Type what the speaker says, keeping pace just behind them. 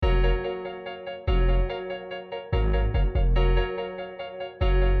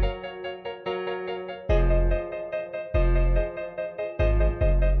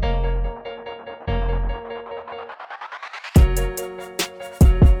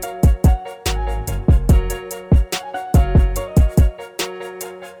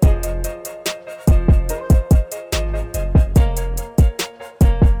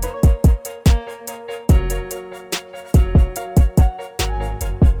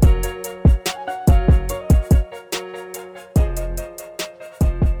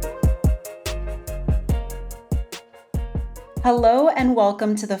Hello and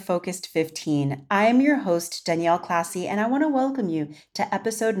welcome to the Focused 15. I am your host, Danielle Classy, and I want to welcome you to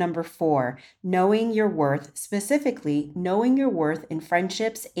episode number 4, Knowing Your Worth, specifically knowing your worth in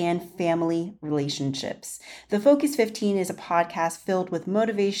friendships and family relationships. The Focus 15 is a podcast filled with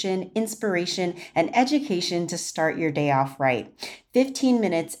motivation, inspiration, and education to start your day off right. 15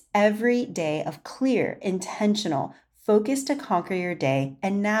 minutes every day of clear, intentional, focus to conquer your day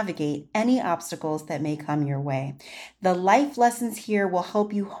and navigate any obstacles that may come your way. The life lessons here will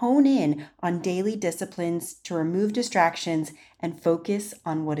help you hone in on daily disciplines to remove distractions and focus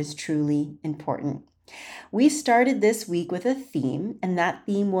on what is truly important. We started this week with a theme, and that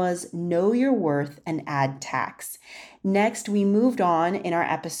theme was Know Your Worth and Add Tax. Next, we moved on in our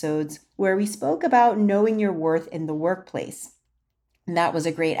episodes where we spoke about knowing your worth in the workplace. That was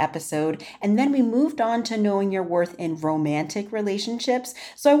a great episode. And then we moved on to knowing your worth in romantic relationships.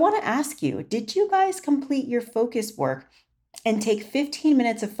 So I want to ask you, did you guys complete your focus work and take 15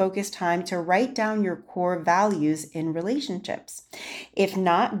 minutes of focus time to write down your core values in relationships? If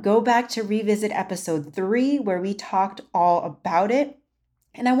not, go back to revisit episode 3 where we talked all about it.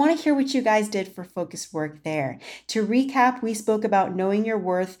 And I want to hear what you guys did for focus work there. To recap, we spoke about knowing your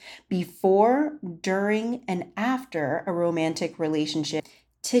worth before, during, and after a romantic relationship.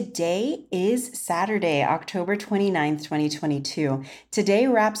 Today is Saturday, October 29th, 2022. Today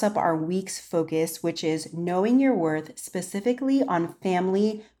wraps up our week's focus, which is knowing your worth specifically on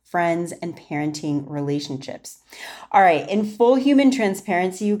family, friends, and parenting relationships. All right, in full human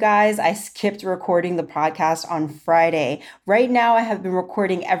transparency, you guys, I skipped recording the podcast on Friday. Right now, I have been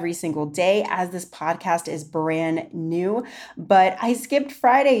recording every single day as this podcast is brand new, but I skipped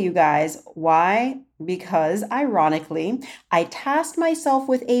Friday, you guys. Why? Because ironically, I tasked myself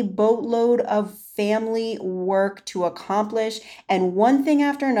with a boatload of family work to accomplish, and one thing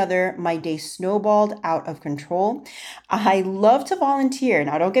after another, my day snowballed out of control. I love to volunteer.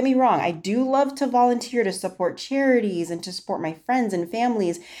 Now, don't get me wrong, I do love to volunteer to support charities and to support my friends and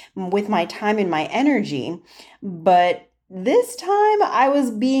families with my time and my energy, but this time I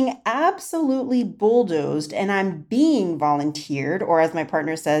was being absolutely bulldozed and I'm being volunteered, or as my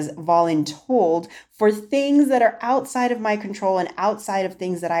partner says, voluntold, for things that are outside of my control and outside of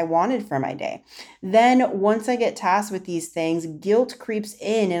things that I wanted for my day. Then once I get tasked with these things, guilt creeps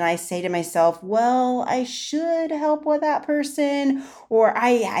in and I say to myself, well, I should help with that person, or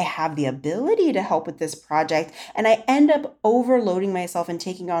I have the ability to help with this project. And I end up overloading myself and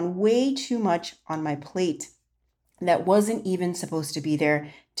taking on way too much on my plate that wasn't even supposed to be there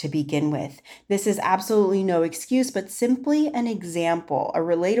to begin with. This is absolutely no excuse, but simply an example, a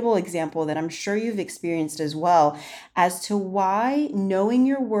relatable example that I'm sure you've experienced as well, as to why knowing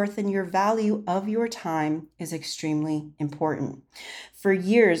your worth and your value of your time is extremely important. For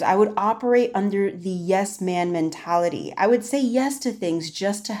years, I would operate under the yes man mentality. I would say yes to things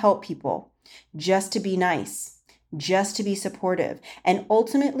just to help people, just to be nice, just to be supportive. And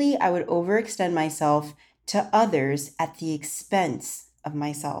ultimately, I would overextend myself to others at the expense of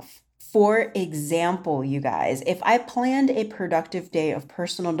myself. For example, you guys, if I planned a productive day of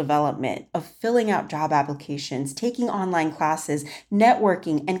personal development, of filling out job applications, taking online classes,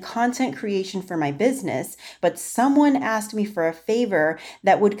 networking, and content creation for my business, but someone asked me for a favor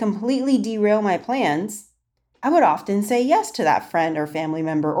that would completely derail my plans, I would often say yes to that friend or family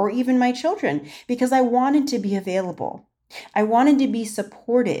member or even my children because I wanted to be available. I wanted to be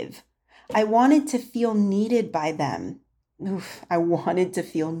supportive. I wanted to feel needed by them. I wanted to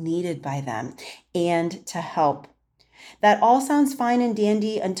feel needed by them and to help. That all sounds fine and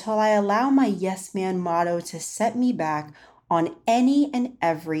dandy until I allow my yes man motto to set me back on any and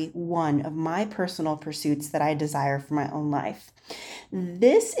every one of my personal pursuits that I desire for my own life.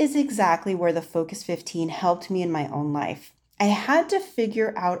 This is exactly where the Focus 15 helped me in my own life. I had to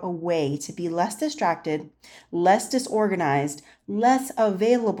figure out a way to be less distracted, less disorganized, less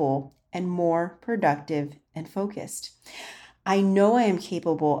available, and more productive and focused. I know I am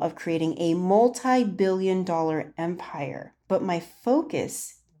capable of creating a multi-billion-dollar empire, but my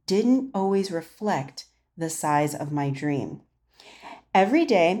focus didn't always reflect the size of my dream. Every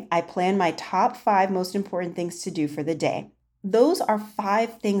day, I plan my top 5 most important things to do for the day. Those are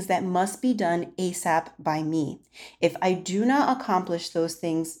 5 things that must be done ASAP by me. If I do not accomplish those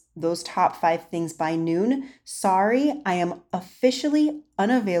things, those top 5 things by noon, sorry, I am officially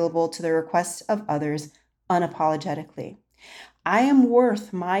unavailable to the requests of others unapologetically. I am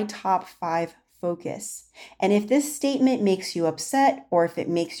worth my top 5 focus. And if this statement makes you upset, or if it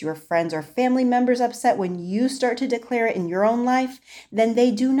makes your friends or family members upset when you start to declare it in your own life, then they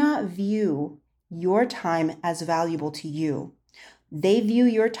do not view your time as valuable to you. They view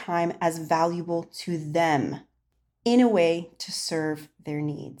your time as valuable to them. in a way to serve their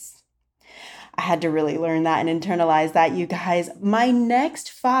needs. I had to really learn that and internalize that, you guys. My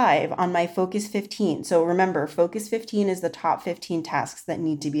next 5 on my Focus 15. So remember, Focus 15 is the top 15 tasks that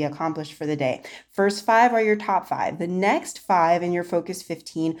need to be accomplished for the day. First 5 are your top 5. The next 5 in your Focus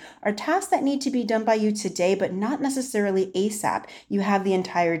 15 are tasks that need to be done by you today, but not necessarily ASAP. You have the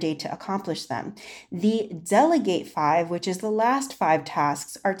entire day to accomplish them. The Delegate 5, which is the last 5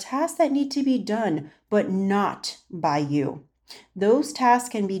 tasks, are tasks that need to be done, but not by you. Those tasks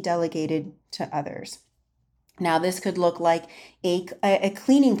can be delegated to others. Now, this could look like a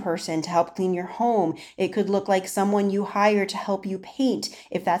cleaning person to help clean your home. It could look like someone you hire to help you paint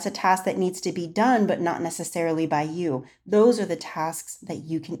if that's a task that needs to be done, but not necessarily by you. Those are the tasks that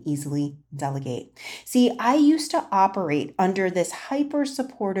you can easily delegate. See, I used to operate under this hyper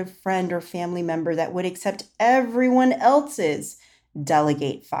supportive friend or family member that would accept everyone else's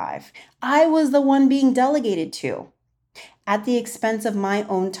Delegate 5. I was the one being delegated to, at the expense of my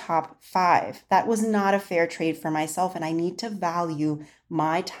own top 5. That was not a fair trade for myself, and I need to value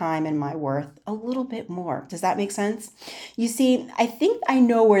my time and my worth a little bit more. Does that make sense? You see, I think I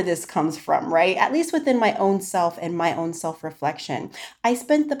know where this comes from, right? At least within my own self and my own self-reflection. I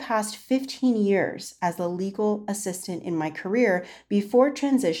spent the past 15 years as a legal assistant in my career before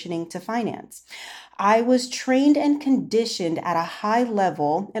transitioning to finance. I was trained and conditioned at a high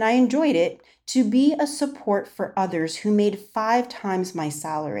level, and I enjoyed it, to be a support for others who made 5 times my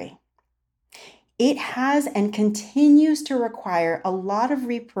salary. It has and continues to require a lot of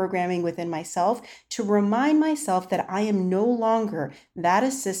reprogramming within myself to remind myself that I am no longer that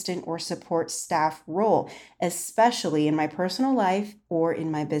assistant or support staff role, especially in my personal life or in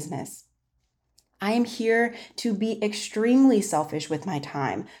my business. I am here to be extremely selfish with my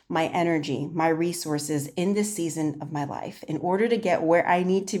time, my energy, my resources in this season of my life in order to get where I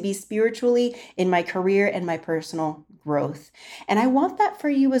need to be spiritually in my career and my personal growth. And I want that for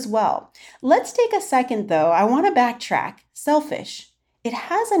you as well. Let's take a second though. I want to backtrack. Selfish. It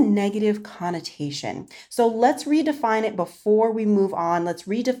has a negative connotation. So let's redefine it before we move on. Let's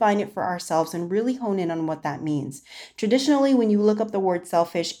redefine it for ourselves and really hone in on what that means. Traditionally, when you look up the word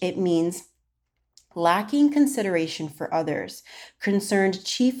selfish, it means lacking consideration for others, concerned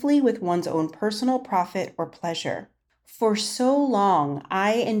chiefly with one's own personal profit or pleasure. For so long,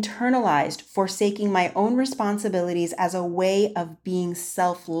 I internalized forsaking my own responsibilities as a way of being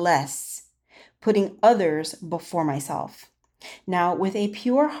selfless, putting others before myself. Now, with a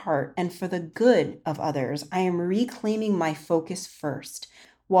pure heart and for the good of others, I am reclaiming my focus first,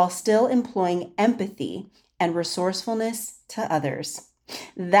 while still employing empathy and resourcefulness to others.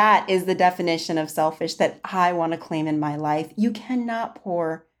 That is the definition of selfish that I want to claim in my life. You cannot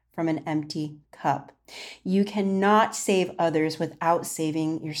pour from an empty cup. You cannot save others without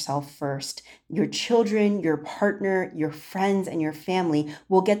saving yourself first. Your children, your partner, your friends, and your family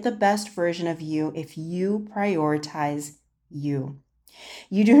will get the best version of you if you prioritize you.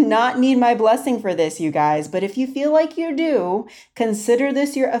 You do not need my blessing for this, you guys, but if you feel like you do, consider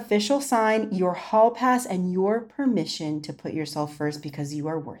this your official sign, your hall pass, and your permission to put yourself first because you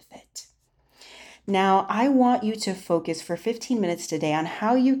are worth it. Now, I want you to focus for 15 minutes today on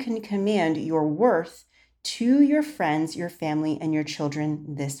how you can command your worth to your friends, your family, and your children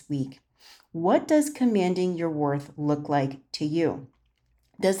this week. What does commanding your worth look like to you?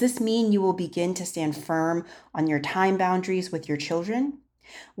 Does this mean you will begin to stand firm on your time boundaries with your children,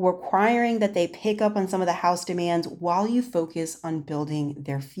 requiring that they pick up on some of the house demands while you focus on building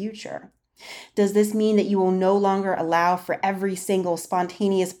their future? Does this mean that you will no longer allow for every single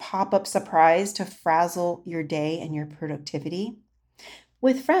spontaneous pop-up surprise to frazzle your day and your productivity?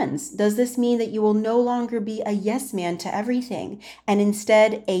 With friends, does this mean that you will no longer be a yes man to everything and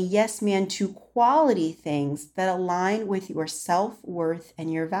instead a yes man to quality things that align with your self-worth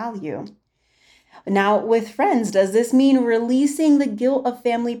and your value? Now, with friends, does this mean releasing the guilt of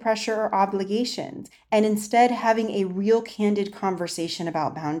family pressure or obligations and instead having a real candid conversation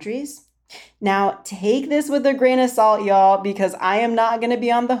about boundaries? Now, take this with a grain of salt, y'all, because I am not going to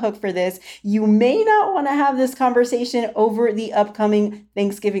be on the hook for this. You may not want to have this conversation over the upcoming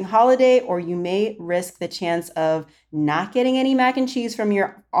Thanksgiving holiday, or you may risk the chance of not getting any mac and cheese from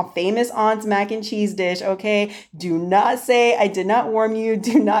your famous aunt's mac and cheese dish, okay? Do not say I did not warn you.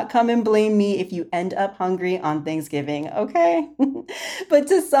 Do not come and blame me if you end up hungry on Thanksgiving, okay? But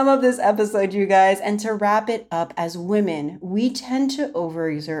to sum up this episode, you guys, and to wrap it up, as women, we tend to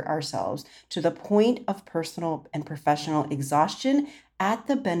overexert ourselves to the point of personal and professional exhaustion at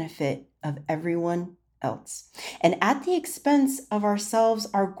the benefit of everyone else and at the expense of ourselves,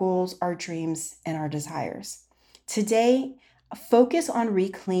 our goals, our dreams, and our desires. Today, Focus on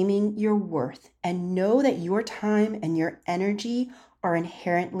reclaiming your worth and know that your time and your energy are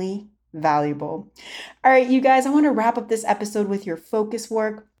inherently valuable. All right, you guys, I want to wrap up this episode with your focus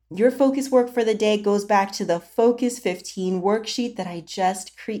work. Your focus work for the day goes back to the Focus 15 worksheet that I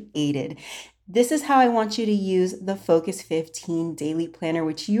just created. This is how I want you to use the Focus 15 daily planner,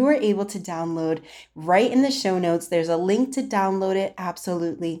 which you are able to download right in the show notes. There's a link to download it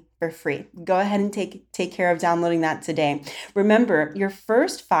absolutely for free. Go ahead and take care of downloading that today. Remember, your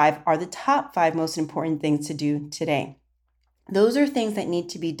first 5 are the top 5 most important things to do today. Those are things that need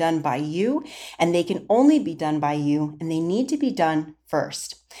to be done by you, and they can only be done by you, and they need to be done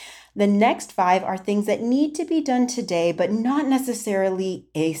first. The next 5 are things that need to be done today, but not necessarily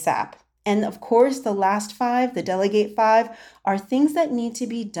ASAP. And of course, the last 5, the delegate 5, are things that need to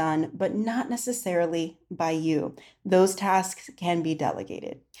be done, but not necessarily by you. Those tasks can be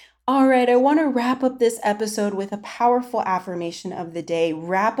delegated. All right, I want to wrap up this episode with a powerful affirmation of the day.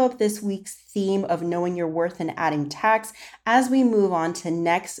 Wrap up this week's theme of knowing your worth and adding tax as we move on to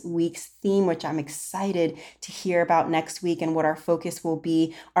next week's theme, which I'm excited to hear about next week and what our focus will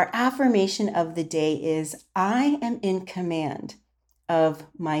be. Our affirmation of the day is, I am in command of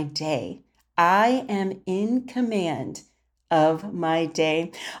my day. I am in command of my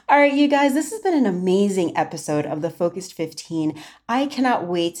day. All right, you guys, this has been an amazing episode of the Focused 15. I cannot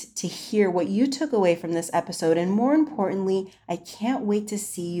wait to hear what you took away from this episode. And more importantly, I can't wait to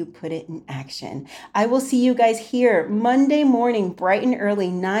see you put it in action. I will see you guys here Monday morning, bright and early,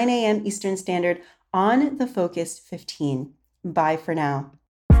 9 a.m. Eastern Standard on the Focused 15. Bye for now.